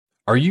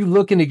Are you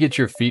looking to get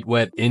your feet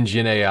wet in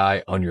Gen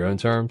AI on your own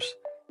terms?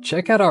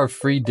 Check out our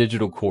free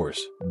digital course,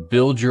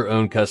 Build Your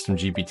Own Custom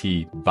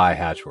GPT by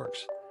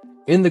Hatchworks.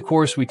 In the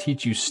course, we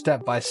teach you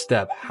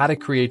step-by-step how to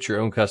create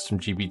your own custom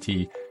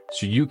GPT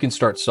so you can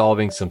start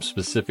solving some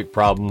specific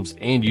problems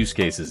and use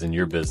cases in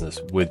your business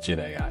with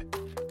Gen AI.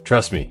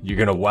 Trust me, you're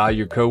going to wow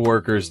your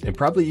coworkers and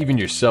probably even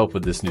yourself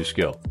with this new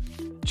skill.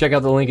 Check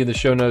out the link in the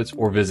show notes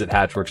or visit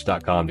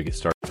hatchworks.com to get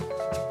started.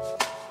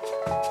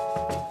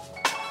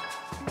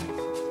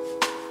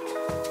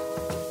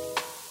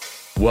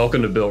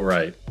 Welcome to Built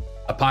Right,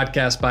 a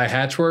podcast by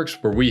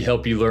Hatchworks where we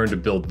help you learn to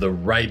build the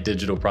right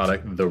digital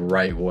product the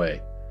right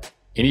way.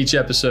 In each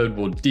episode,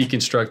 we'll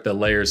deconstruct the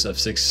layers of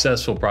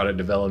successful product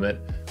development,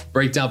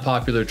 break down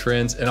popular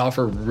trends, and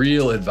offer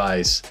real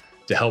advice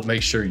to help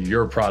make sure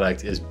your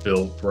product is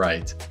built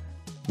right.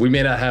 We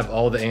may not have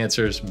all the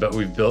answers, but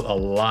we've built a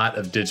lot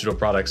of digital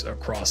products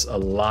across a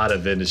lot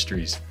of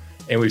industries,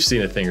 and we've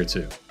seen a thing or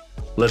two.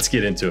 Let's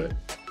get into it.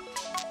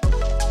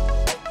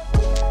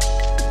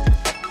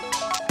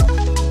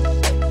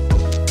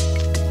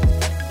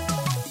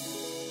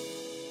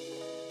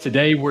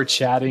 Today, we're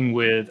chatting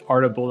with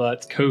Arda,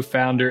 Bulut,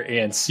 co-founder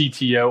and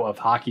CTO of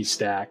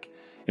HockeyStack.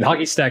 And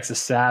HockeyStack's a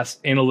SaaS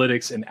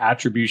analytics and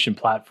attribution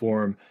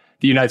platform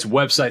that unites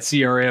website,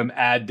 CRM,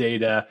 ad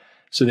data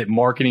so that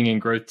marketing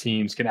and growth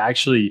teams can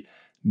actually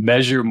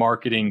measure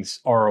marketing's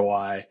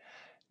ROI,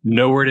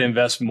 know where to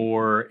invest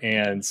more,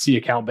 and see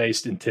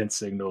account-based intent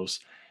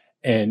signals.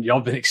 And y'all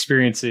have been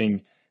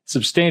experiencing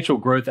substantial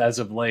growth as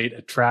of late,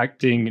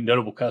 attracting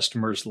notable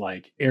customers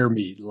like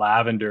Airmeet,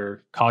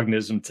 Lavender,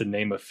 Cognism, to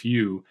name a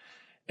few.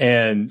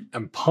 And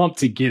I'm pumped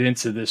to get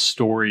into this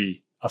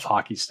story of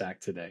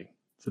HockeyStack today.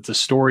 So it's a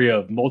story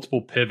of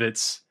multiple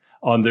pivots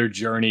on their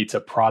journey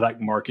to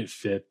product market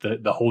fit,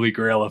 the holy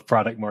grail of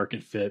product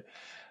market fit.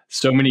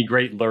 So many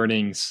great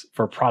learnings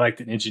for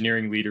product and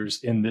engineering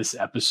leaders in this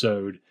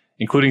episode,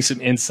 including some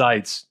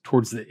insights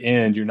towards the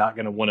end you're not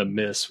going to want to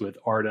miss with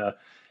Arda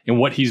and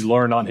what he's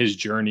learned on his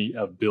journey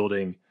of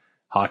building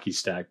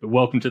HockeyStack. But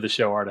welcome to the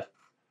show, Arda.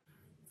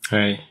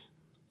 Hey,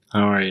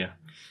 how are you?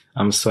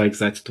 I'm so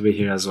excited to be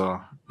here as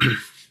well.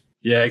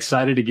 Yeah,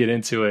 excited to get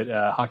into it.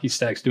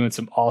 HockeyStack's doing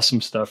some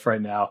awesome stuff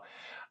right now.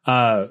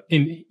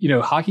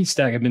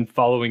 HockeyStack, I've been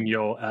following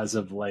you as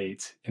of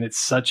late, and it's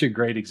such a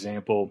great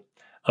example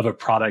of a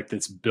product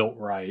that's built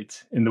right.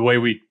 And the way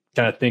we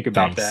kind of think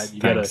about that,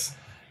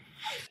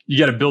 you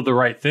got to build the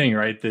right thing,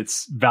 right?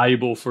 That's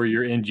valuable for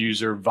your end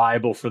user,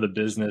 viable for the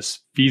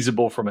business,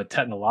 feasible from a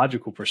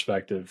technological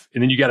perspective.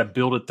 And then you got to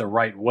build it the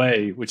right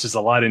way, which is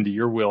a lot into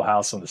your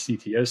wheelhouse on the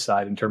CTO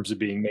side in terms of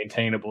being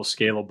maintainable,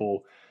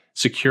 scalable,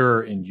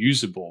 secure, and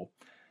usable.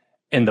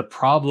 And the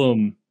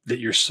problem that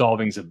you're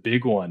solving is a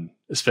big one,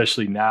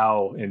 especially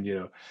now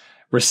in,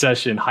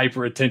 recession,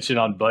 hyper attention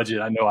on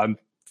budget. I know I'm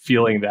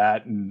feeling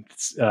that, and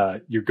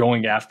you're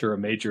going after a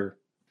major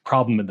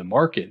problem in the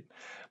market.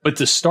 But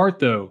to start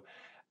though,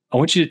 I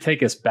want you to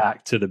take us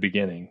back to the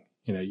beginning.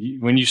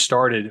 When you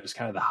started, it was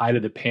kind of the height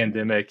of the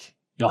pandemic.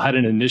 Y'all had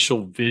an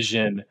initial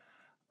vision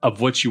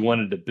of what you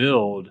wanted to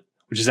build,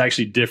 which is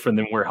actually different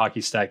than where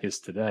HockeyStack is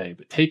today.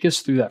 But take us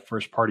through that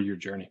first part of your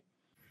journey.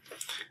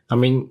 I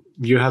mean,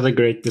 you had a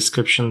great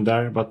description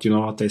there, but you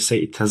know what they say,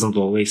 it hasn't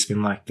always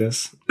been like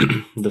this.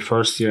 The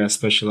first year,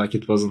 especially,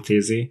 it wasn't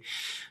easy.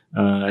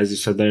 As you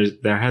said,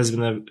 there has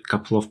been a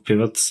couple of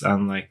pivots,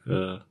 and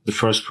the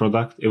first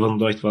product, even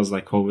though it was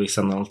always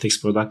an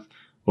analytics product,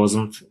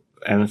 wasn't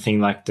anything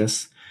like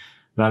this.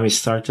 When we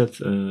started,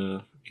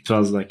 it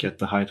was at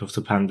the height of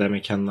the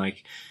pandemic, and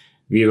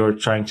we were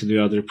trying to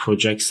do other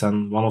projects.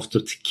 And one of the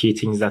key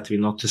things that we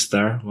noticed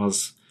there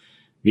was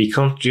we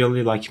couldn't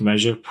really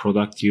measure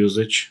product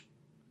usage.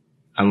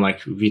 And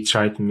we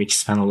tried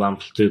mixed panel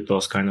amplitude,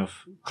 those kind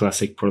of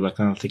classic product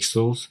analytics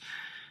tools.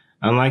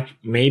 And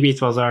maybe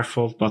it was our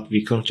fault, but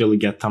we couldn't really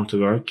get them to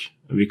work.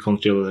 We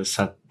couldn't really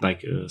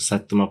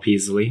set them up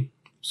easily.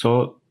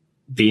 So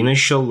the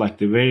initial,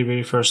 the very,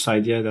 very first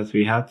idea that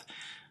we had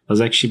was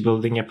actually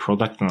building a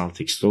product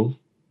analytics tool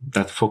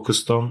that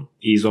focused on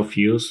ease of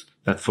use,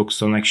 that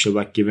focused on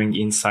actually giving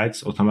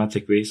insights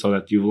automatically so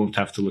that you won't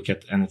have to look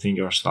at anything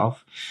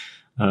yourself.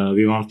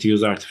 We want to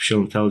use artificial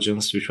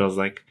intelligence, which was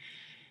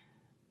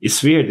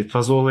it's weird. It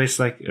was always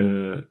at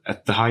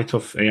the height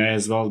of AI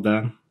as well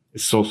then.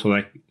 It's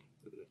also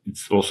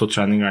it's also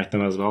trending right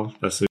now as well.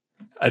 That's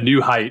a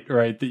new height,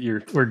 right?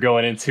 That we're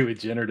going into with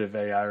generative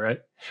AI,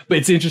 right? But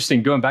it's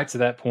interesting, going back to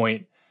that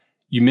point,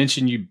 you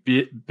mentioned you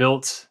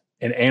built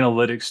an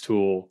analytics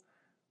tool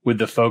with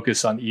the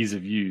focus on ease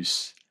of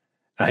use.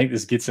 I think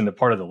this gets into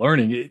part of the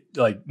learning.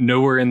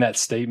 Nowhere in that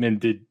statement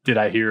did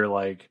I hear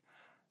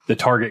the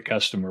target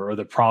customer or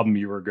the problem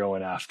you were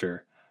going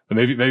after. But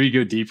maybe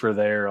go deeper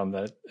there on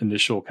that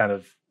initial kind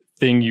of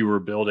thing you were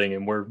building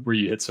and where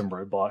you hit some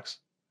roadblocks.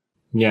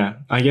 Yeah,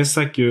 I guess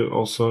you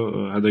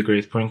also had a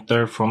great point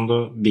there from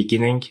the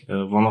beginning.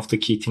 One of the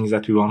key things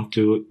that we want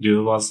to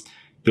do was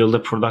build a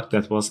product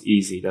that was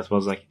easy, that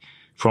was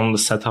from the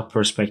setup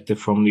perspective,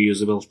 from the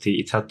usability,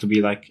 it had to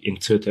be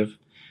intuitive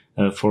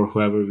for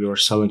whoever we were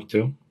selling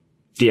to.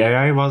 the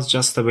AI was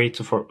just a way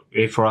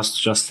for us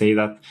to just say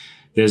that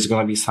there's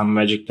going to be some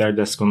magic there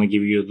that's going to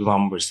give you the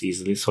numbers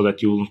easily so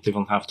that you won't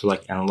even have to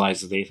like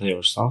analyze the data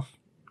yourself.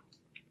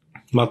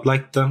 But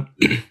like the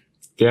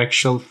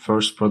actual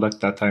first product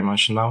that I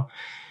mentioned now,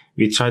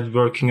 we tried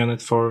working on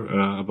it for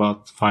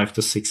about 5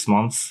 to 6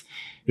 months.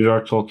 We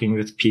were talking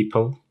with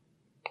people,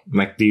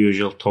 like the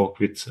usual talk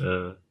with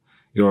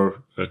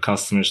your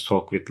customers,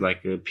 talk with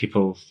like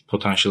people,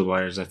 potential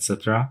buyers,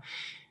 etc.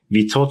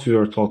 We thought we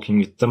were talking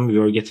with them. We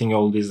were getting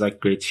all these like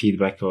great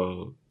feedback.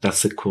 Oh,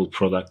 that's a cool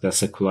product.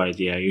 That's a cool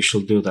idea. You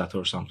should do that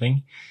or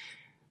something.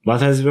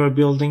 But as we were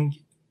building,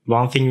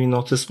 one thing we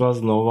noticed was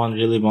no one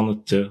really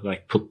wanted to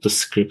like put the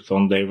script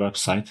on their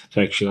website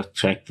to actually like,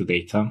 track the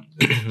data.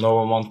 No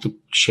one wanted to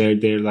share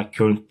their like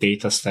current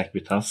data stack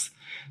with us.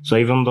 So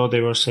even though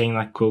they were saying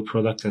like cool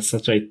product,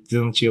 etc., it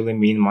didn't really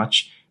mean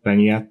much when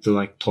you had to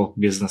like talk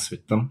business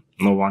with them.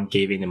 No one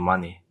gave any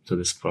money to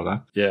this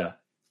product. Yeah.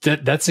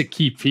 That's a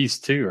key piece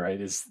too, right?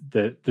 Is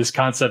this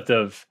concept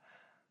of,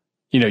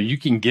 you know, you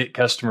can get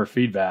customer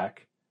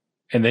feedback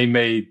and they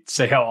may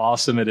say how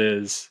awesome it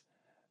is,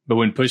 but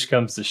when push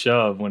comes to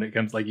shove, when it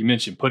comes, like you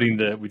mentioned,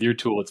 with your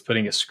tool, it's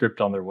putting a script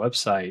on their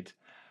website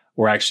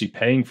or actually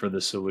paying for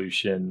the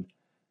solution.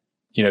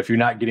 You know, if you're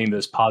not getting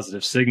those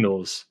positive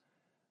signals,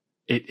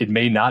 it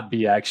may not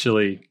be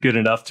actually good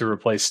enough to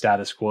replace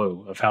status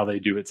quo of how they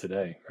do it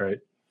today, right?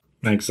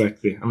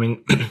 Exactly. I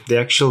mean, the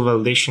actual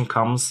validation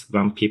comes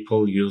when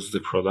people use the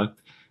product,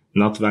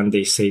 not when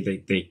they say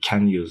that they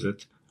can use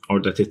it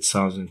or that it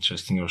sounds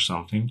interesting or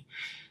something.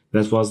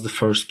 That was the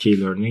first key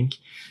learning.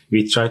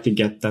 We tried to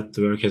get that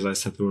to work, as I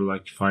said, for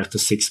like 5 to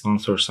 6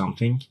 months or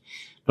something.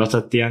 But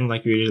at the end,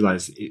 like we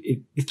realized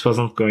it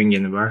wasn't going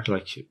anywhere.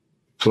 Like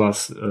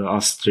plus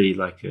us three,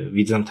 like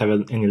we didn't have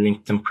any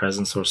LinkedIn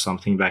presence or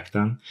something back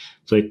then.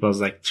 So it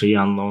was like 3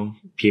 unknown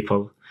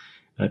people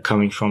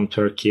coming from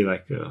Turkey.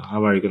 Like,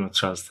 how are you going to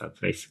trust that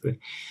basically?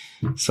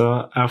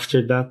 So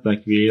after that,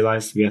 like we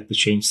realized we had to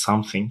change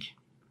something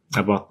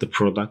about the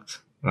product.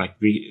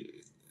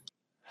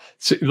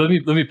 So let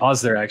me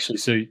pause there actually.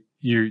 So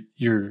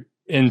you're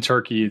in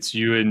Turkey, it's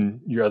you and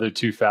your other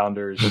 2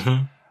 founders,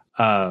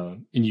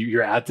 and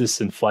you're at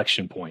this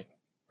inflection point,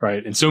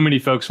 right? And so many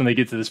folks, when they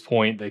get to this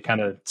point, they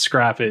kind of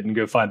scrap it and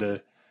go find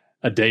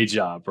a day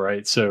job,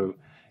 right? So,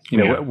 you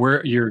know,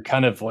 where you're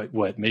kind of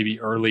like maybe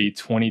early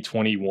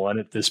 2021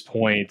 at this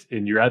point,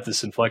 and you're at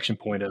this inflection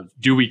point of,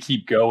 do we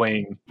keep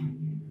going?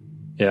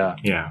 Yeah.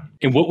 Yeah.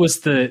 And what was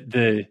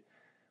the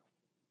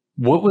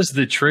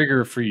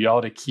trigger for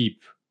y'all to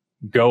keep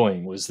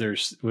going? Was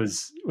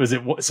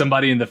it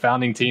somebody in the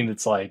founding team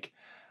that's like,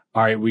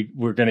 all right,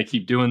 we're going to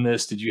keep doing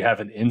this? Did you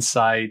have an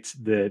insight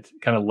that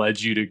kind of led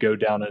you to go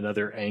down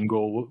another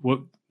angle?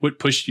 What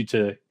pushed you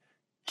to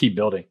keep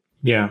building?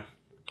 Yeah,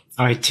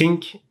 I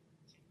think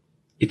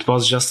it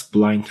was just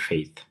blind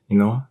faith, you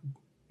know,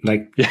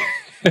 like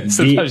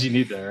sometimes you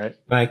need that, right?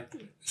 Like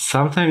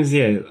sometimes,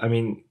 yeah. I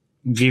mean,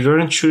 we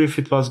weren't sure if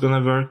it was going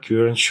to work. We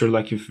weren't sure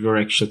like if we were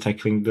actually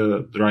tackling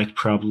the right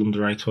problem,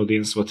 the right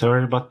audience,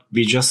 whatever, but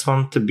we just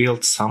wanted to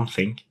build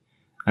something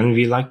and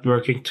we liked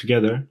working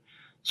together.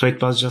 So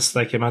it was just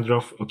like a matter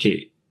of,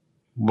 okay,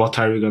 what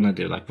are we going to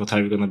do? Like, what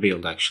are we going to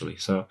build actually?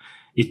 So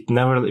it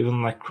never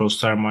even like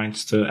crossed our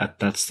minds to at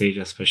that stage,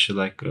 especially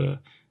like,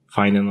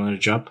 find another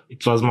job.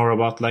 It was more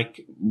about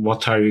like,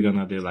 what are we going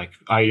to do? Like,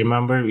 I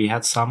remember we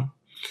had some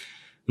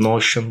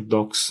Notion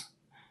docs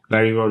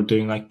where we were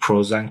doing like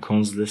pros and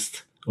cons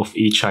list of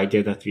each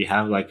idea that we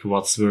have, like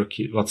what's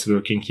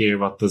working here,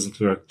 what doesn't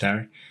work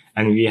there.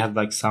 And we had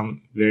like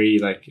some very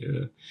like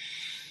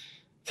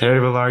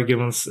terrible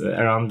arguments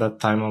around that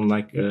time on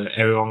like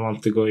everyone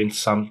wanted to go in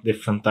some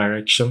different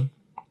direction.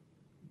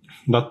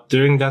 But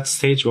during that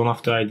stage, one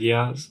of the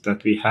ideas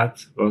that we had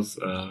was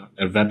a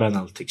web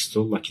analytics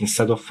tool. Like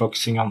instead of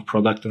focusing on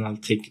product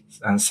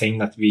analytics and saying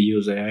that we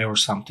use AI or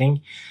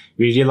something,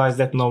 we realized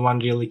that no one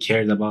really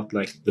cared about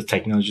like the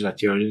technology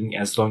that you're using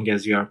as long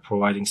as you are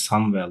providing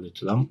some value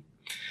to them.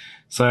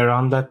 So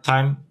around that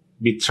time,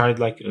 we tried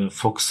like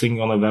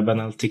focusing on a web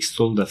analytics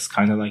tool that's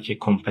kind of like a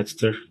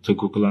competitor to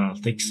Google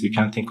Analytics. You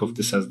can think of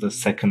this as the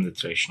second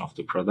iteration of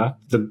the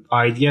product. The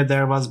idea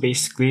there was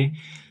basically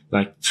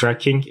like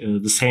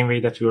tracking the same way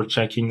that we were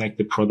tracking like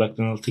the product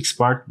analytics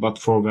part, but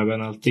for web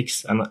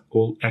analytics, and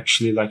all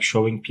actually like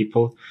showing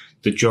people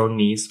the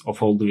journeys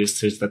of all the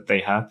visitors that they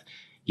had,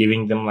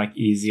 giving them like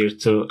easier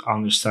to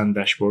understand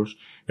dashboards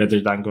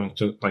rather than going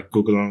to like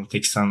Google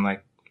Analytics and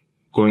like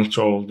going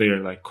through all their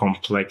like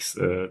complex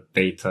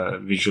data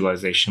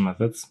visualization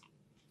methods.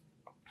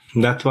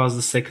 That was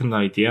the second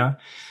idea.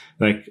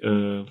 Like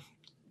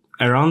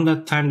around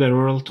that time, there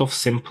were a lot of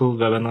simple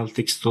web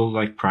analytics tools,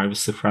 like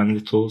privacy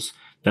friendly tools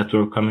that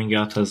were coming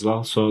out as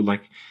well. So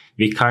like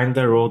we kind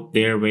of rode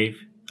their wave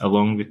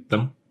along with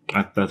them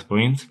at that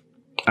point.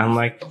 And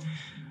like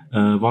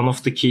one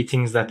of the key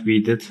things that we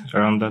did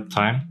around that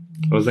time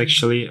was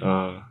actually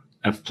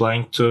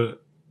applying to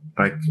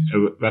like a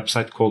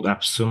website called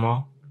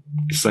AppSumo.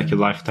 It's like a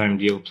lifetime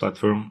deal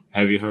platform.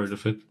 Have you heard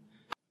of it?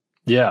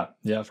 Yeah.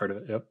 Yeah. I've heard of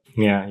it. Yep.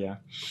 Yeah.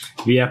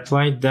 We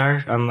applied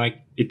there, and like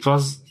it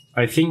was,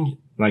 I think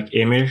like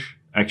Emir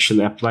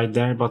actually applied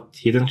there, but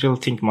he didn't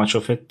really think much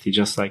of it. He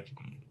just like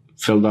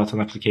filled out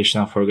an application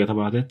and forgot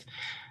about it.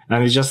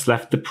 And we just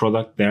left the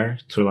product there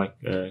to like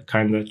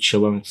kind of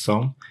chill on its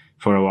own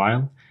for a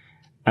while.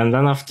 And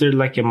then after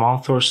like a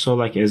month or so,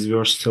 like as we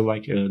were still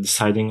like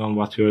deciding on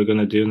what we were going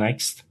to do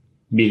next,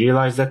 we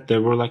realized that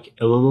there were like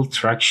a little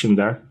traction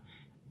there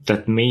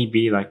that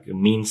maybe like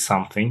means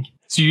something.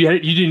 So you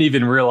didn't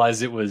even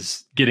realize it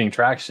was getting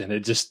traction.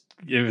 It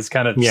was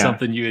kind of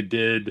something you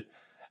did.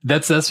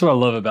 That's what I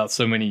love about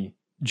so many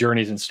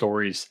journeys and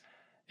stories.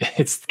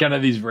 It's kind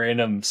of these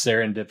random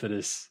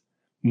serendipitous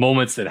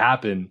moments that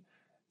happen.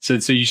 So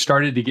you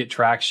started to get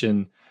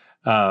traction,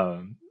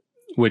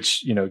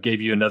 which,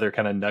 gave you another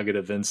kind of nugget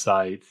of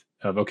insight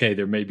of, okay,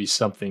 there may be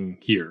something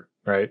here,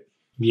 right?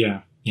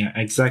 Yeah,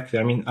 exactly.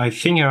 I mean, I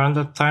think around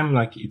that time,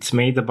 like it's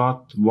made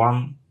about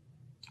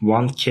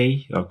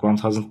 $1K, like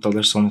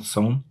 $1,000 on its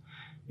own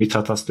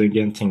without us doing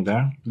anything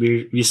there.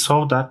 We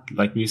saw that,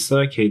 like we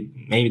saw, okay,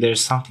 maybe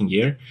there's something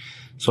here.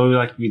 So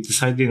we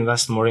decided to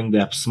invest more in the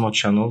AppSumo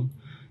channel.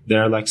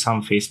 There are like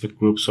some Facebook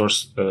groups or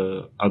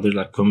other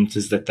like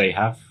communities that they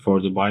have for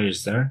the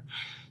buyers there.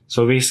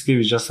 So basically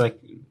we just like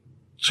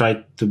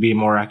tried to be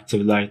more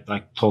active,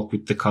 like talk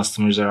with the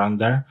customers around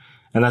there.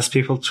 And as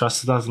people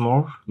trusted us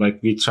more,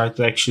 like we tried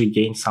to actually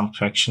gain some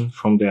traction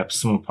from the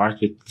AppSumo part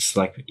with this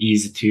like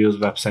easy to use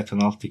website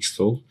analytics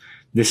tool.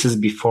 This is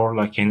before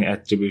like any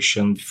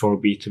attribution, before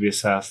B2B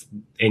SaaS,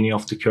 any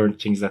of the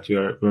current things that we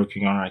are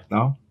working on right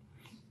now.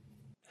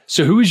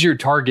 So who is your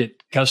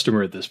target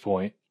customer at this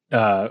point?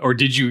 Or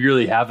did you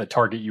really have a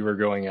target you were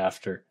going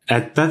after?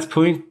 At that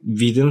point,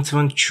 we didn't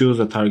even choose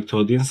a target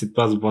audience. It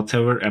was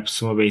whatever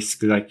AppSumo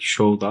basically like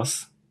showed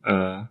us.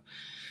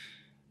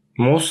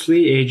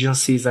 Mostly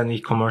agencies and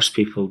e-commerce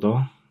people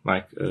though,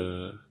 like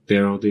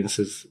their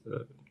audiences,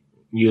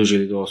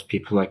 usually those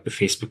people, like the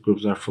Facebook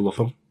groups are full of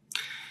them.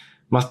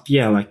 But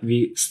yeah, like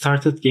we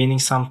started gaining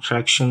some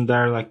traction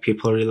there. Like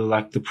people really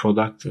liked the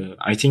product.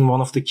 I think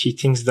one of the key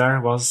things there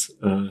was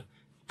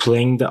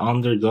playing the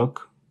underdog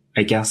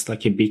against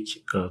like a big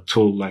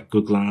tool like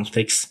Google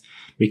Analytics,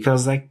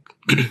 because like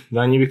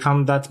when you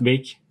become that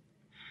big,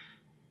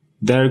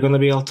 there are going to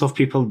be a lot of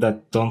people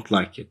that don't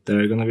like it. There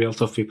are going to be a lot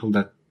of people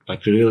that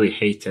like really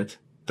hate it.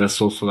 That's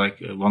also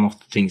like one of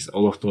the things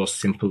all of those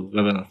simple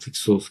web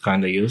analytics tools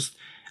kind of use.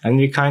 And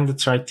we kind of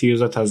tried to use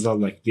it as well,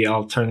 like the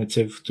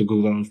alternative to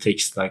Google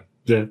Analytics, like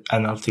the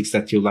analytics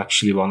that you'll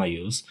actually want to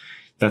use.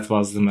 That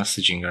was the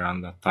messaging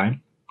around that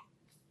time.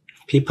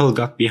 People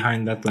got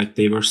behind that, like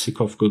they were sick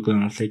of Google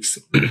Analytics.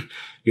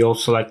 We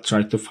also like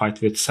tried to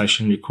fight with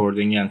session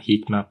recording and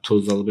heat map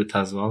tools a little bit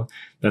as well.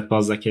 That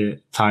was like a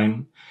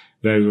time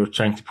where we were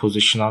trying to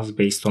position us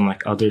based on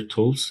like other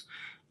tools.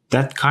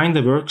 That kind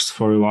of works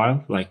for a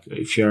while, like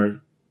if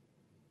you're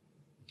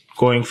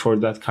going for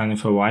that kind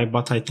of a vibe.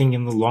 But I think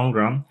in the long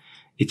run,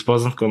 it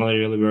wasn't going to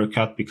really work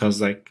out,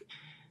 because like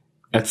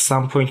at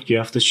some point you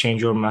have to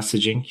change your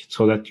messaging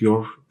so that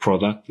your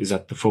product is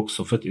at the focus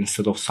of it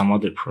instead of some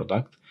other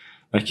product.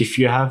 Like if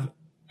you have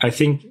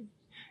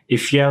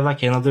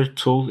like another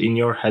tool in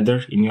your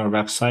header, in your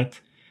website,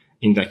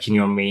 in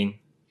your main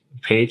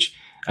page,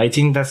 I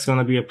think that's going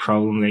to be a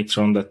problem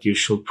later on that you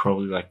should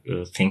probably like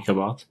think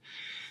about.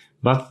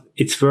 But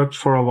it's worked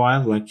for a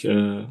while. Like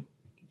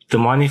the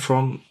money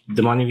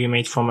we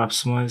made from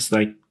AppSumo is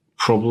like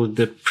probably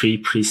the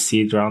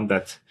pre-seed round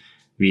that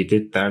we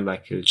did there,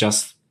 like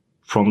just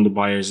from the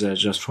buyers there,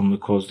 just from the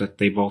codes that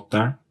they bought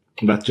there.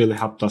 That really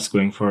helped us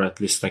going for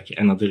at least like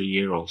another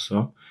year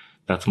also.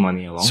 That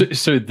money alone.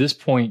 So at this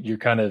point, you're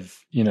kind of,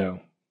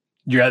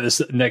 you're at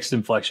this next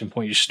inflection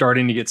point. You're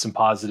starting to get some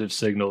positive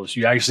signals.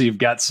 You actually have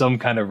got some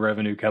kind of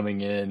revenue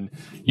coming in.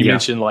 You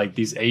mentioned like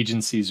these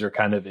agencies are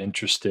kind of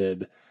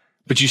interested,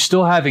 but you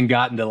still haven't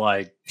gotten to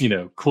like,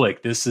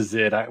 click, this is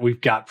it.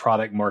 We've got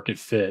product market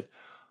fit.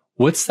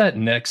 What's that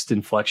next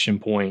inflection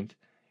point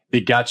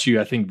that got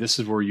you? I think this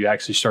is where you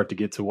actually start to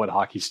get to what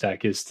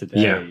HockeyStack is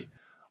today. Yeah.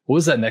 What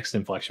was that next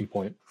inflection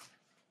point?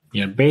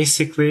 Yeah,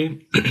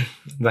 basically,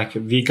 like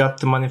we got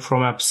the money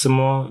from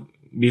AppSumo.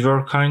 We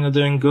were kind of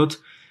doing good,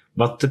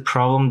 but the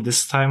problem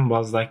this time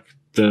was like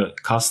the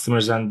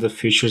customers and the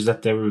features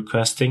that they were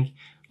requesting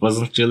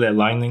wasn't really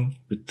aligning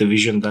with the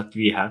vision that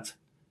we had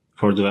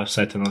for the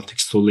website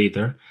analytics tool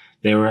either.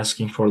 They were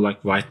asking for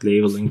like white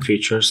labeling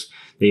features.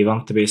 They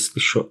want to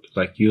basically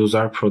use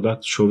our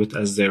product, show it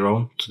as their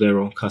own to their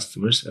own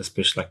customers,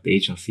 especially like the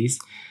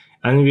agencies.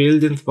 And we really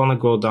didn't want to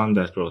go down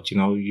that road.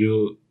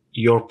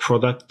 Your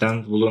product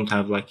then wouldn't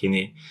have like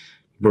any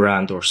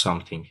brand or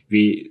something.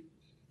 We,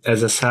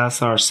 as a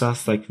SaaS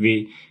ourselves, like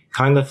we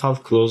kind of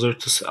felt closer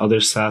to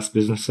other SaaS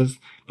businesses,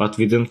 but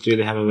we didn't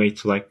really have a way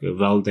to like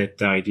validate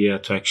the idea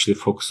to actually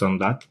focus on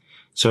that.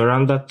 So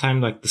around that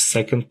time, like the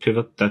second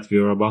pivot that we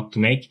were about to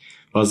make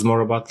was more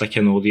about like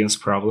an audience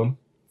problem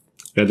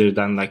rather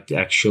than like the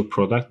actual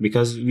product,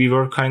 because we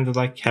were kind of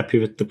like happy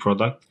with the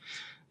product.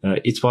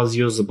 it was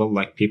usable,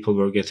 like people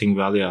were getting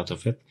value out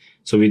of it.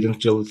 So we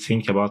didn't really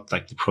think about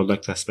like the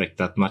product aspect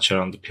that much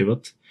around the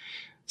pivot.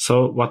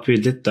 So what we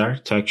did there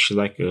to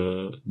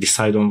actually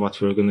decide on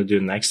what we were going to do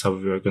next, how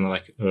we were going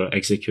to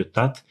execute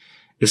that,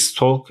 is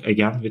talk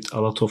again with a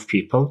lot of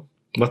people.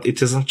 But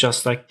it isn't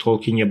just like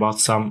talking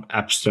about some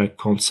abstract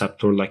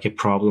concept or like a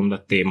problem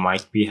that they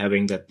might be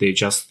having that they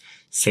just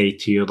say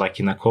to you like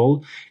in a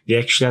call. We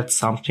actually had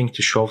something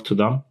to show to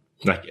them,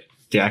 like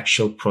the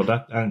actual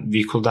product, and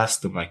we could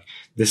ask them like,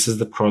 this is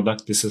the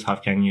product, this is how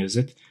can you use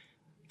it.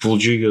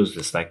 Would you use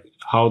this? Like,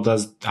 how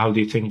do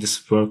you think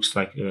this works,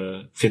 like,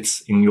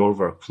 fits in your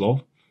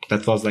workflow?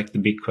 That was like the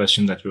big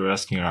question that we were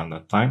asking around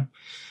that time.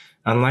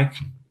 And like,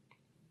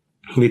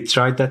 we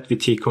tried that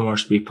with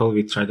e-commerce people,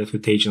 we tried that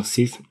with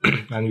agencies,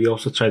 and we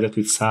also tried that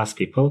with SaaS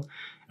people.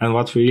 And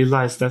what we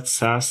realized that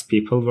SaaS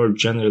people were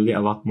generally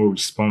a lot more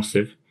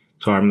responsive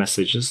to our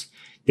messages.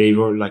 They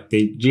were like,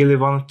 they really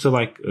wanted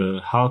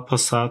to help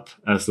us out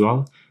as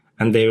well.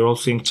 And they were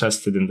also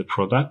interested in the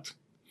product.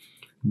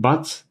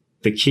 But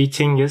the key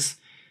thing is,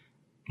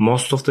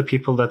 most of the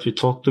people that we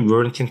talked to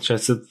weren't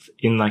interested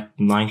in like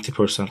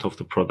 90% of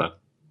the product.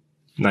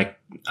 Like,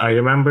 I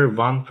remember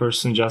one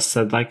person just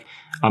said like,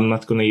 I'm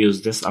not going to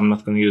use this. I'm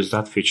not going to use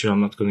that feature.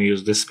 I'm not going to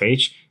use this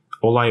page.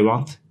 All I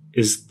want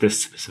is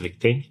this specific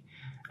thing.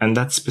 And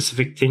that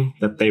specific thing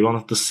that they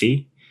wanted to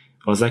see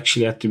was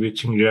actually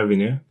attributing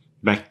revenue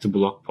back to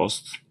blog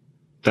posts.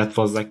 That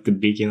was like the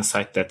big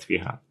insight that we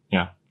had.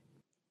 Yeah.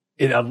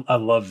 And I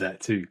love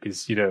that too,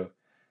 because,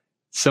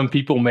 some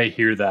people may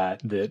hear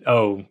that,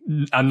 oh,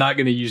 I'm not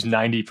going to use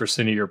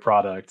 90% of your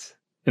product,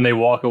 and they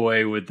walk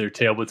away with their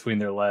tail between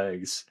their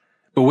legs.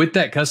 But what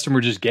that customer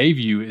just gave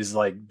you is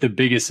like the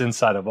biggest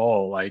insight of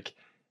all. Like,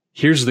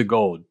 here's the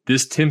gold.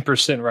 This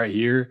 10% right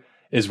here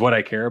is what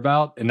I care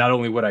about. And not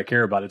only what I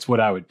care about, it's what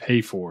I would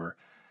pay for.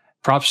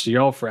 Props to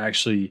y'all for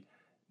actually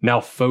now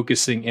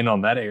focusing in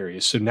on that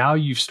area. So now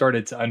you've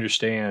started to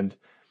understand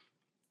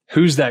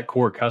who's that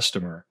core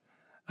customer.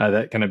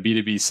 That kind of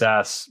B2B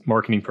SaaS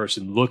marketing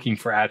person looking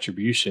for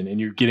attribution, and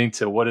you're getting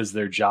to what is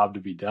their job to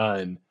be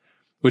done,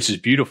 which is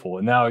beautiful.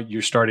 And now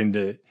you're starting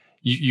to,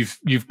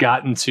 you've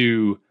gotten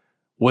to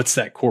what's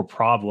that core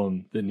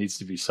problem that needs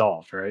to be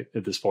solved, right?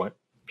 At this point.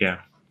 Yeah.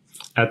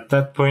 At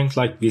that point,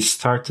 like we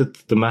started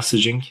the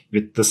messaging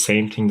with the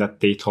same thing that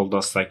they told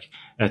us, like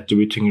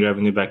attributing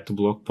revenue back to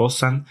blog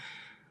posts. And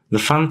the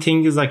fun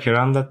thing is like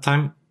around that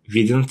time,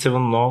 we didn't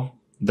even know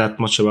that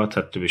much about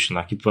attribution.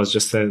 Like it was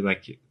just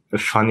a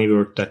funny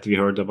word that we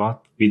heard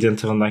about. We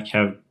didn't even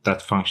have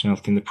that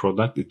functionality in the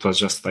product. It was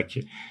just like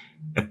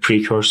a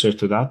precursor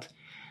to that.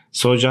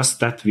 So just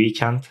that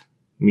weekend,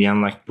 me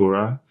and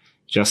Bura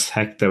just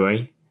hacked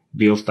away,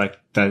 built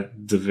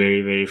the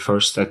very, very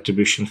first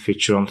attribution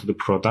feature onto the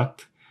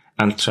product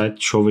and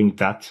tried showing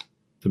that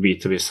to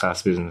B2B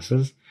SaaS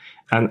businesses.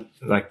 And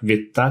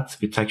with that,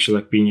 with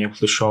actually being able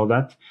to show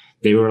that,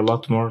 they were a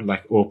lot more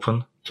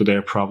open to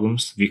their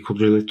problems. We could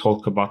really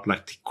talk about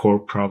the core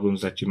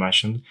problems that you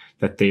mentioned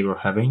that they were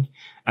having.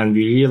 And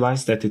we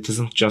realized that it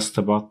isn't just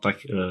about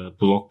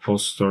blog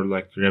posts or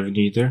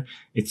revenue either.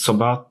 It's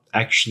about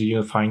actually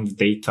unifying the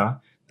data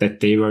that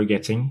they were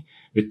getting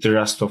with the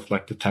rest of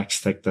the tech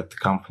stack that the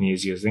company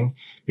is using.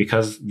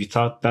 Because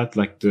without that,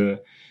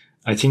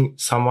 I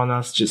think someone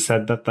else just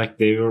said that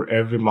they were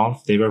every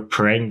month they were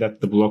praying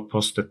that the blog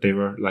post that they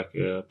were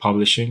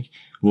publishing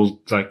would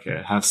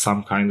have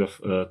some kind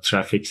of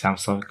traffic,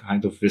 some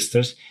kind of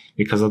visitors,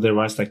 because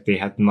otherwise they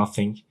had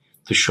nothing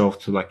to show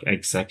to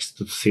execs,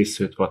 to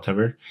C-suite,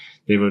 whatever.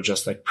 They were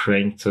just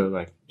praying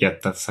to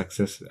get that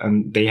success,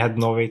 and they had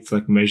no way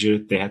to measure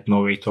it. They had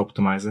no way to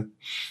optimize it.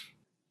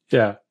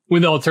 Yeah.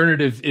 When the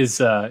alternative is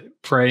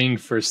praying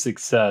for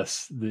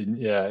success, then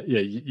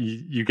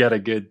you got a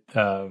good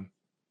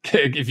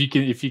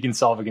if you can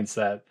solve against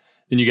that,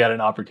 then you got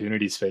an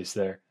opportunity space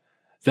there.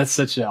 That's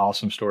such an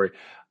awesome story.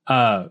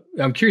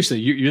 I'm curious though,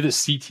 you're the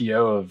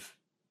CTO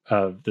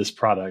of this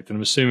product, and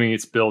I'm assuming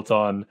it's built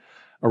on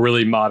a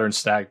really modern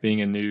stack,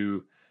 being a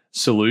new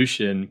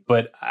solution.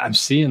 But I'm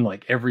seeing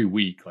every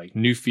week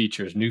new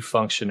features, new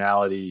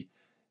functionality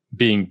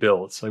being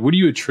built. So what do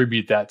you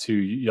attribute that to,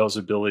 y'all's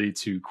ability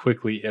to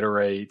quickly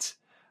iterate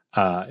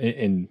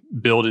and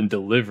build and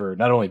deliver,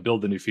 not only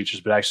build the new features,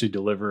 but actually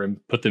deliver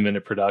and put them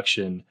into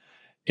production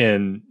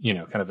in,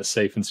 kind of a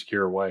safe and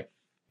secure way?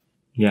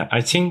 Yeah,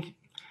 I think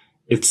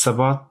it's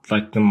about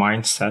the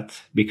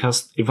mindset,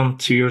 because even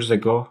 2 years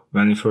ago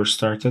when we first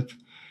started,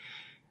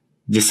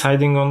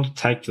 deciding on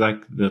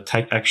the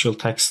tech, actual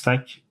tech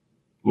stack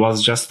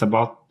was just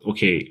about,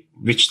 okay,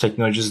 which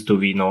technologies do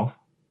we know?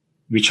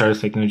 Which are the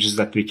technologies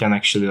that we can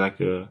actually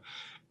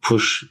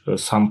push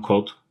some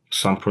code to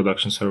some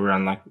production server,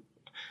 and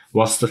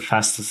what's the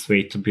fastest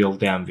way to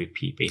build the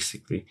MVP,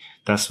 basically.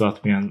 That's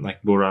what me and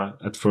Bora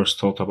at first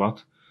thought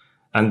about.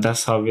 And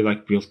that's how we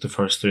built the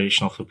first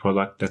iteration of the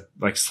product,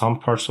 that some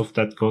parts of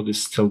that code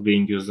is still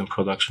being used in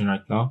production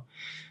right now.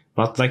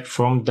 But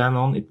from then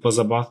on, it was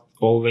about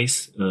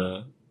always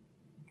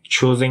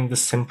choosing the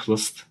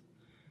simplest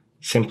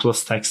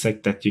simplest tech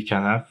stack that you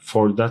can have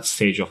for that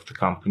stage of the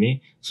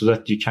company, so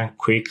that you can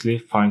quickly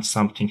find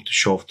something to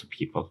show to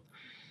people.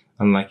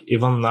 And like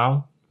even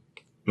now,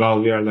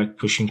 while we are like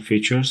pushing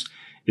features,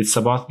 it's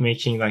about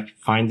making like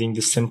finding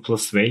the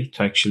simplest way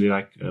to actually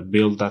like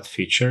build that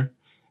feature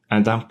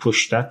and then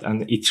push that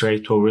and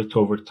iterate over it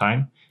over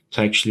time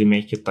to actually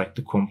make it like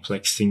the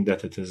complex thing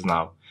that it is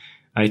now.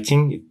 I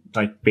think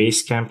like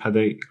Basecamp had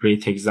a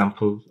great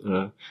example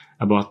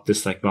about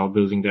this, like while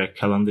building their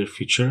calendar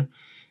feature.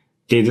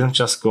 They didn't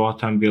just go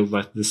out and build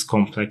like this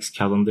complex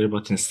calendar,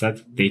 but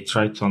instead they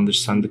tried to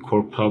understand the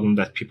core problem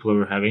that people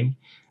were having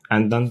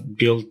and then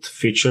build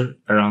feature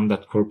around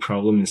that core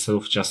problem instead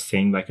of just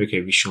saying like, okay,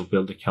 we should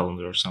build a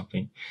calendar or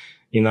something.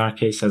 In our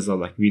case as well,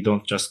 like we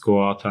don't just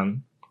go out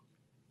and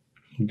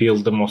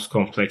build the most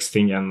complex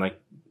thing and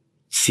like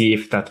see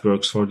if that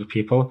works for the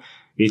people.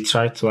 We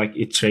try to like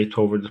iterate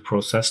over the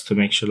process to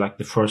make sure like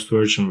the first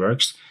version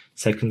works,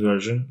 second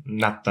version,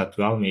 not that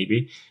well,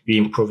 maybe we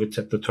improve it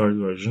at the third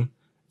version.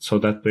 So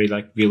that way,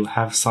 like we'll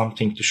have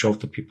something to show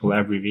to people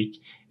every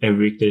week.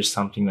 Every week there's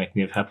something like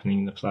new happening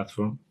in the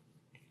platform.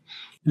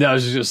 No, I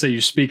was just going to say,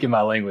 you're speaking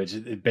my language.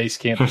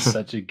 Basecamp is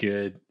such a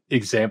good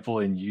example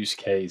and use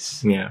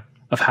case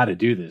of how to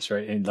do this,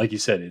 right? And like you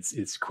said,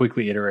 it's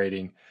quickly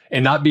iterating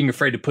and not being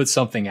afraid to put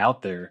something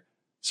out there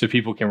so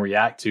people can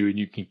react to and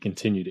you can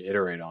continue to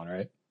iterate on,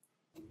 right?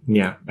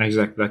 Yeah,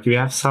 exactly. Like we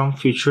have some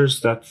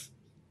features that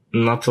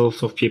not a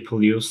lot of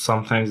people use.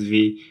 Sometimes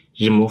we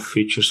remove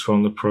features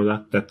from the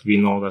product that we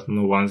know that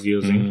no one's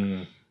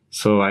using.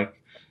 So like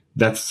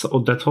that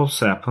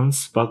also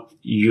happens, but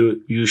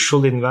you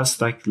should invest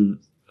like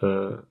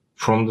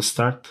from the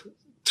start,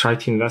 try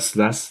to invest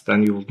less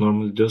than you would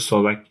normally do. So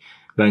like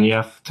when you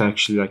have to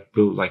actually like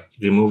build, like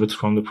remove it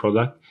from the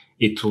product,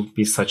 it will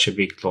be such a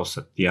big loss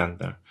at the end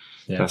there.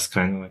 Yeah. That's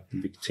kind of like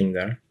the big thing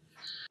there.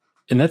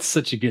 And that's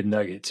such a good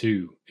nugget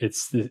too.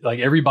 It's like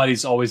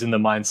everybody's always in the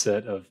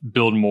mindset of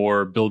build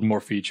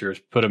more features,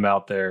 put them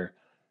out there.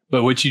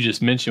 But what you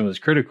just mentioned was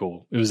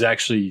critical. It was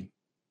actually,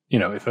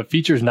 if a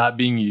feature is not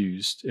being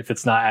used, if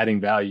it's not adding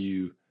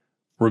value,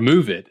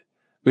 remove it.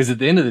 Because at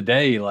the end of the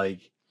day,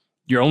 like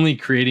you're only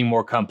creating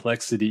more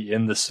complexity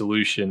in the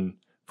solution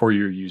for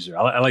your user.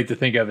 I like to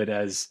think of it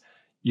as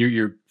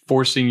you're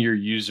forcing your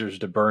users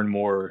to burn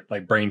more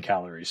like brain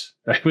calories,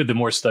 right? With the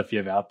more stuff you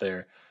have out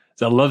there.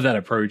 So I love that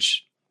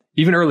approach.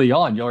 Even early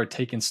on, y'all are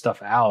taking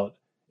stuff out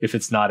if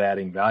it's not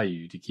adding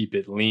value to keep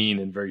it lean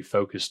and very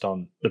focused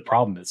on the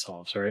problem it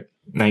solves, right?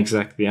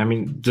 Exactly. I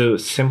mean, the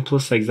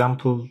simplest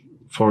example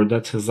for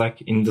that is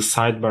like in the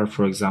sidebar,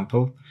 for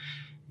example,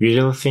 we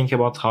really think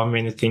about how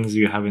many things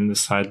you have in the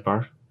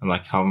sidebar and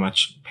like how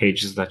much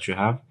pages that you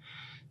have.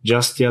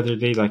 Just the other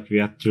day, like we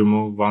had to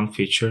remove one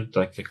feature,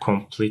 like a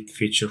complete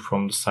feature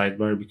from the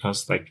sidebar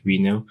because like we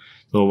knew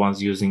no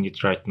one's using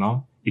it right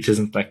now. It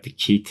isn't like the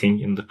key thing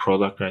in the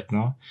product right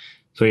now.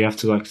 So you have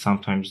to like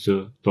sometimes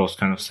do those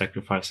kind of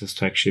sacrifices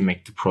to actually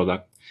make the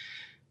product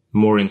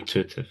more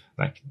intuitive.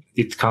 Like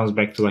it comes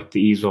back to like the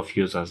ease of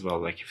use as well.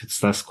 Like if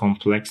it's less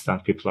complex,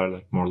 then people are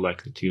like more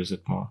likely to use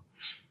it more.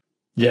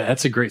 Yeah,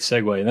 that's a great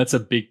segue. And that's a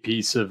big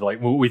piece of like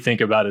what we think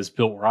about as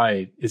built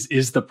right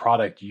is the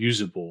product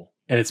usable?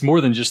 And it's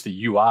more than just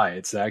the UI,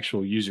 it's the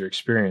actual user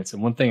experience.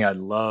 And one thing I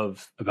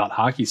love about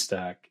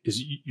HockeyStack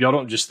is y'all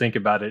don't just think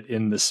about it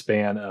in the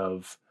span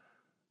of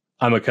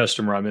I'm a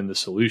customer, I'm in the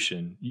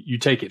solution. You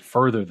take it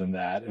further than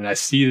that. And I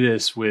see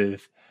this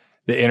with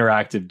the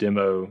interactive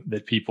demo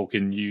that people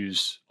can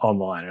use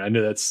online. And I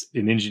know that's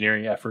an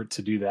engineering effort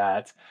to do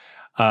that.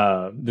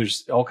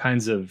 There's all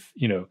kinds of,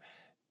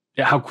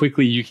 how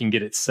quickly you can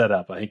get it set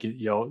up. I think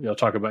you'll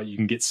talk about you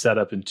can get set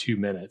up in 2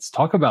 minutes.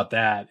 Talk about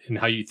that and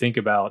how you think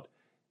about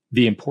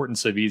the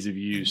importance of ease of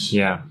use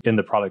in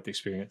the product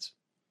experience.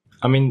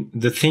 I mean,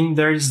 the thing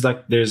there is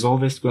like there's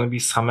always going to be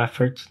some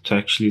effort to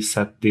actually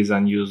set these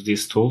and use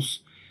these tools,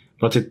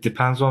 but it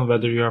depends on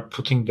whether you are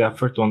putting the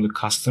effort on the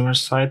customer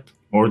side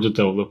or the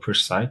developer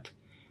side.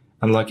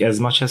 And like as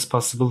much as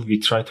possible, we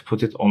try to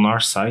put it on our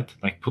side,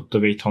 like put the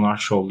weight on our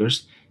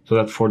shoulders so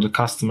that for the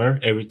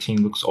customer,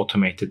 everything looks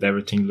automated.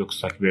 Everything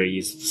looks like very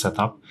easy to set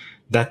up.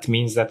 That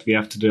means that we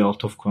have to do a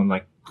lot of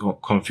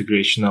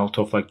configuration, a lot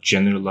of like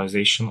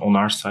generalization on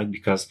our side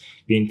because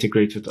we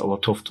integrated a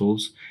lot of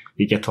tools.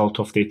 We get a lot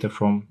of data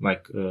from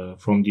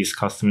from these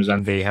customers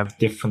and they have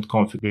different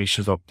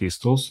configurations of these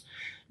tools.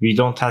 We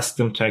don't ask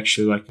them to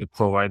actually like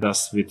provide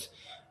us with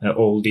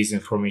all these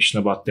information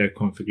about their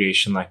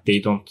configuration. Like they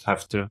don't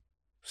have to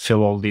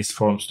fill all these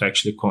forms to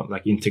actually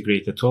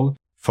integrate the tool.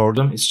 For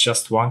them, it's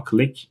just one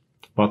click.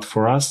 But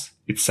for us,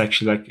 it's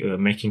actually like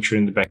making sure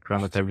in the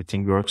background that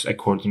everything works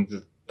according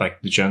to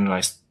like the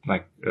generalized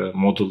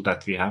model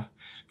that we have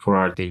for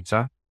our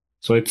data.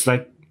 So it's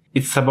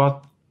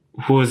about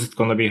who is it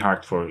going to be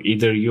hard for?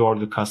 Either you or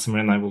the customer,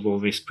 and I will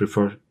always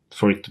prefer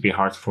for it to be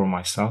hard for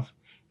myself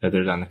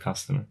rather than the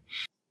customer.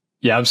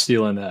 Yeah, I'm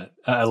stealing that.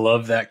 I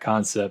love that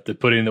concept of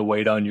putting the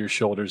weight on your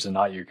shoulders and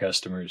not your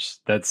customers.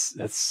 That's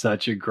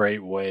such a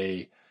great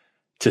way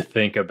to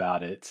think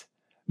about it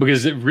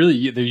because it really,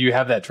 you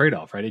have that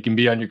trade-off, right? It can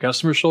be on your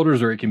customer's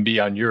shoulders or it can be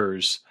on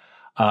yours.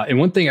 And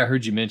one thing I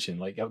heard you mention,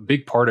 like a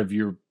big part of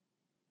your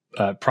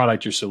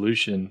product or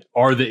solution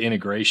are the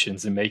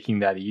integrations and making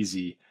that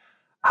easy.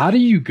 How do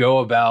you go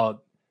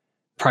about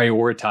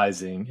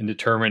prioritizing and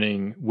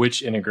determining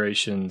which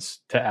integrations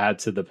to add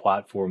to the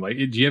platform? Like,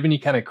 do you have any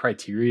kind of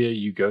criteria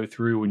you go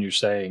through when you're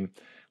saying,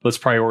 let's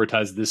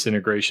prioritize this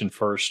integration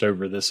first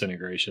over this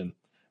integration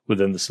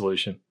within the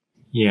solution?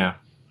 Yeah,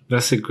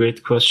 that's a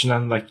great question.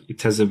 And like,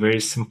 it has a very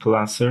simple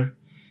answer.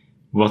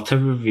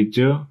 Whatever we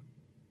do,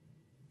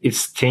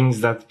 it's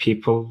things that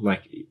people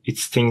like,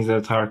 it's things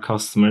that our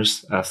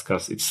customers ask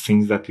us. It's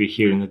things that we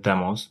hear in the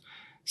demos.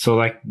 So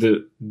like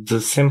the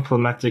simple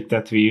metric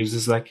that we use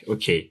is like,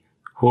 okay,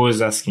 who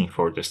is asking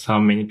for this? How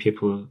many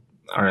people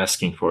are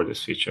asking for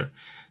this feature?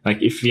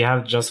 Like if we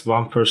have just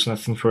one person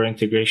asking for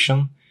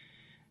integration,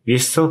 we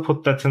still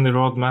put that in the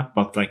roadmap,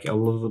 but like a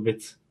little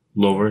bit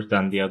lower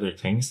than the other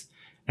things.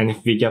 And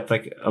if we get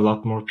like a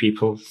lot more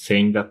people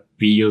saying that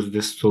we use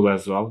this tool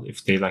as well,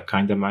 if they like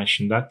kind of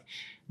mention that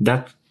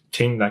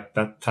thing, like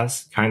that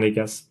task kind of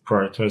gets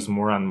prioritized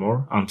more and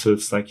more until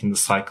it's like in the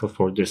cycle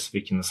for this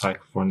week, in the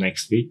cycle for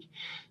next week.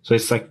 So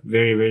it's like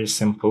very, very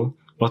simple,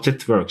 but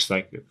it works.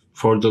 Like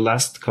for the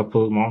last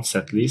couple of months,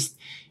 at least,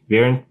 we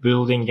aren't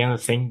building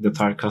anything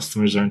that our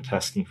customers aren't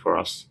asking for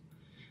us.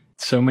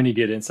 So many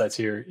good insights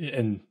here.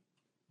 And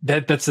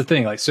that's the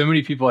thing. Like so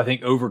many people, I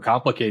think,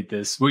 overcomplicate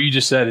this. What you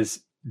just said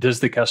is,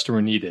 does the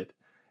customer need it?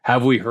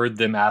 Have we heard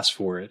them ask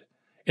for it?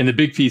 And the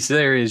big piece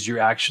there is you're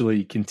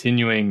actually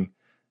continuing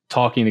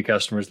talking to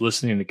customers,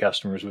 listening to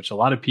customers, which a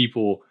lot of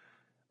people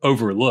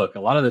overlook. A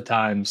lot of the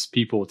times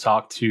people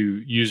talk to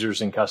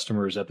users and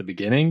customers at the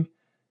beginning,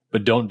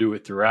 but don't do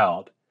it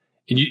throughout.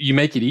 And you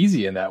make it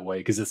easy in that way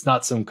because it's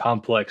not some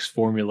complex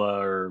formula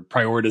or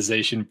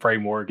prioritization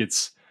framework.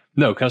 It's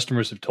no,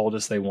 customers have told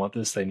us they want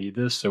this, they need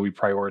this, so we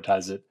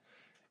prioritize it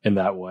in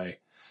that way.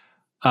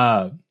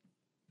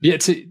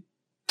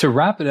 To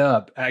wrap it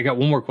up, I got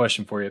one more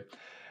question for you.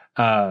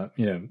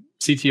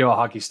 CTO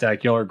of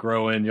HockeyStack, y'all are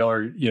growing. Y'all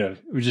are, we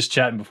were just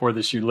chatting before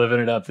this. You're living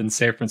it up in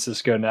San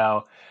Francisco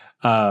now,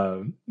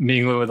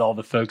 mingling with all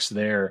the folks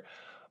there.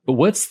 But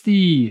what's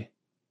the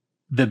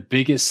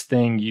biggest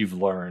thing you've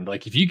learned?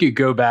 Like if you could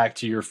go back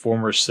to your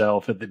former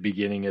self at the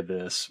beginning of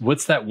this,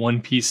 what's that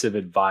one piece of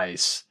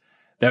advice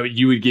that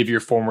you would give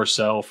your former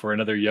self or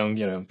another young,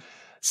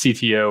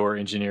 CTO or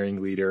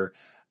engineering leader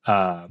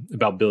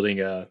about building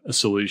a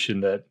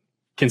solution that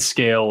can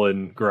scale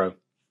and grow?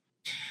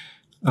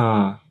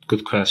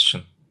 Good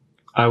question.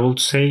 I would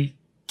say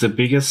the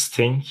biggest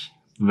thing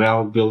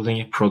while building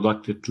a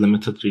product with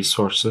limited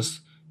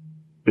resources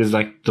is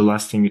like the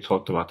last thing we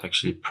talked about,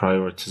 actually,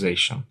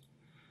 prioritization.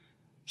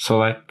 So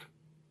like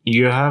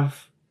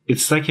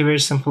it's like a very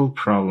simple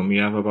problem.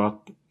 You have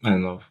about,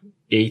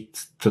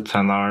 8 to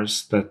 10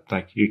 hours that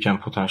like you can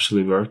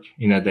potentially work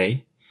in a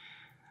day.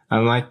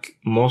 And like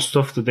most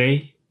of the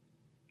day,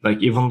 like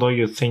even though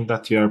you think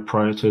that you are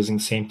prioritizing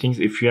same things,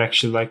 if you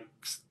actually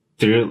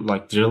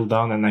drill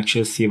down and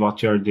actually see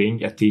what you are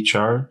doing at each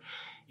hour,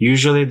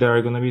 usually there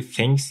are going to be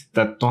things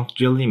that don't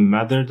really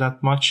matter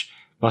that much,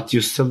 but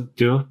you still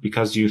do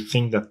because you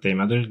think that they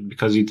matter,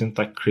 because you didn't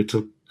like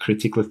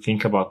critically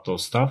think about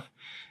those stuff.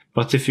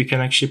 But if you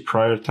can actually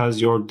prioritize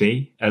your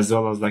day as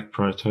well as like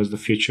prioritize the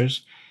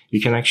features, you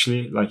can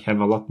actually like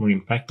have a lot more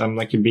impact. I'm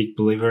like a big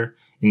believer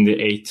in the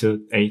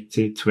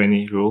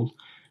 80-20 rule,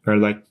 where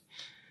like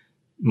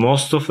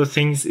most of the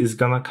things is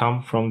gonna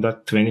come from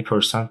that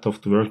 20% of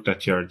the work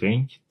that you're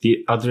doing.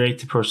 The other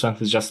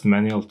 80% is just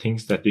manual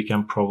things that you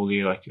can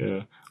probably like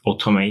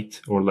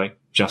automate or like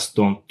just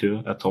don't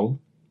do at all.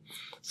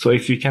 So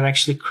if you can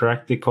actually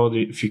crack the code,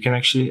 if you can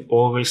actually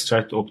always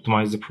try to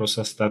optimize the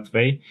process that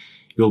way,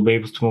 you'll be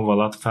able to move a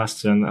lot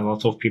faster. And a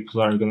lot of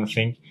people are gonna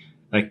think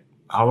like,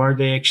 how are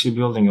they actually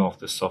building all of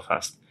this so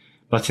fast?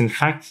 But in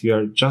fact,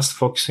 you're just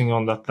focusing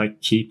on that like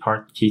key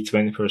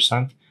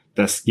 20%.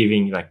 That's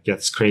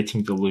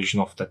creating the illusion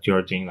of that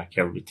you're doing like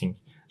everything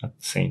at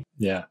the same.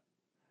 Yeah.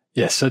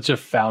 Such a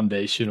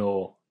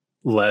foundational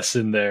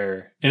lesson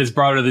there. And it's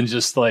broader than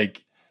just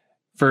like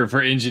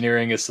for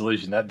engineering a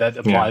solution that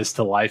applies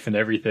to life and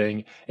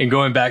everything. And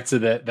going back to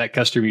that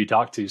customer you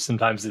talk to,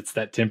 sometimes it's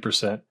that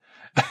 10%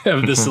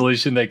 of the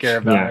solution they care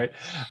about, right?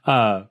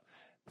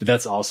 But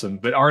that's awesome.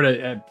 But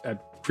Arda, I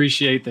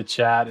appreciate the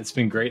chat. It's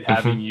been great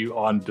having you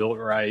on Built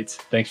Right.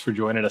 Thanks for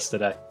joining us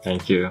today.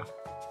 Thank you.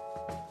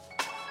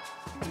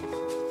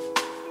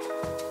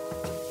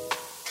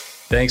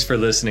 Thanks for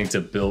listening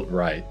to Built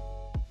Right.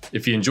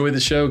 If you enjoyed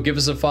the show, give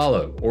us a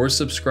follow or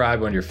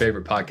subscribe on your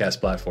favorite podcast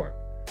platform.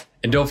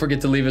 And don't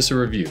forget to leave us a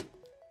review.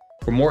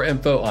 For more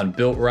info on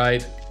Built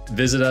Right,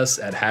 visit us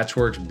at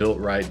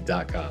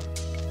hatchworksbuiltright.com.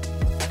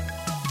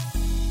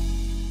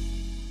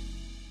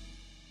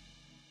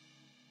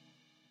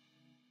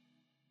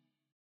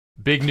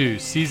 Big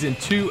news. Season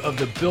 2 of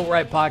the Built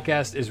Right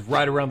podcast is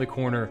right around the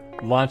corner,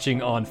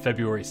 launching on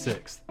February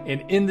 6th.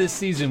 And in this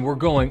season, we're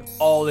going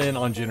all in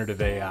on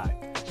generative AI.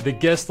 The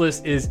guest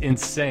list is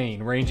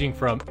insane, ranging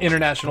from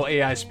international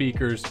AI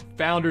speakers,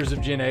 founders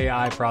of Gen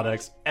AI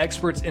products,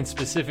 experts in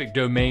specific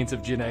domains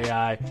of Gen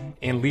AI,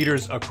 and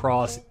leaders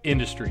across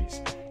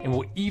industries. And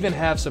we'll even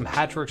have some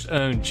Hatchworks'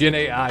 own Gen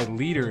AI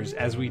leaders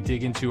as we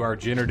dig into our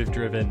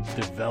generative-driven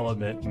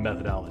development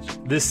methodology.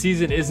 This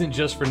season isn't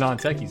just for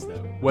non-techies,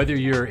 though. Whether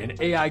you're an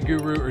AI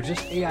guru or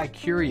just AI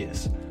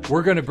curious,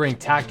 we're going to bring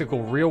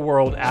tactical,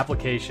 real-world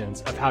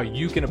applications of how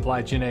you can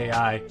apply Gen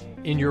AI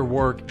in your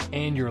work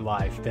and your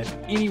life that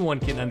anyone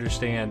can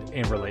understand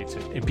and relate to.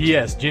 And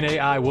P.S., Gen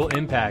AI will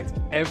impact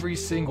every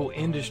single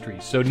industry.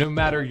 So no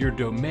matter your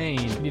domain,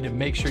 you need to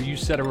make sure you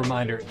set a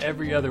reminder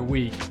every other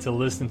week to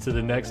listen to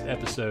the next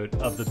episode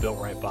of the Built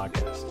Right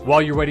podcast.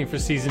 While you're waiting for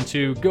season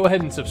 2, go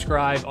ahead and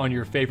subscribe on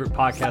your favorite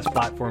podcast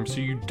platform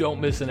so you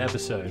don't miss an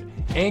episode.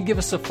 And give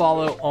us a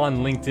follow on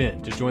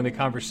LinkedIn to join the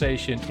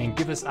conversation and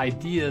give us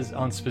ideas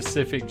on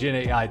specific Gen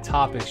AI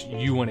topics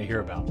you want to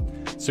hear about.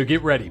 So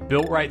get ready.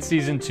 Built Right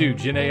Season 2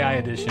 Gen AI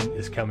Edition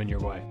is coming your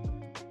way.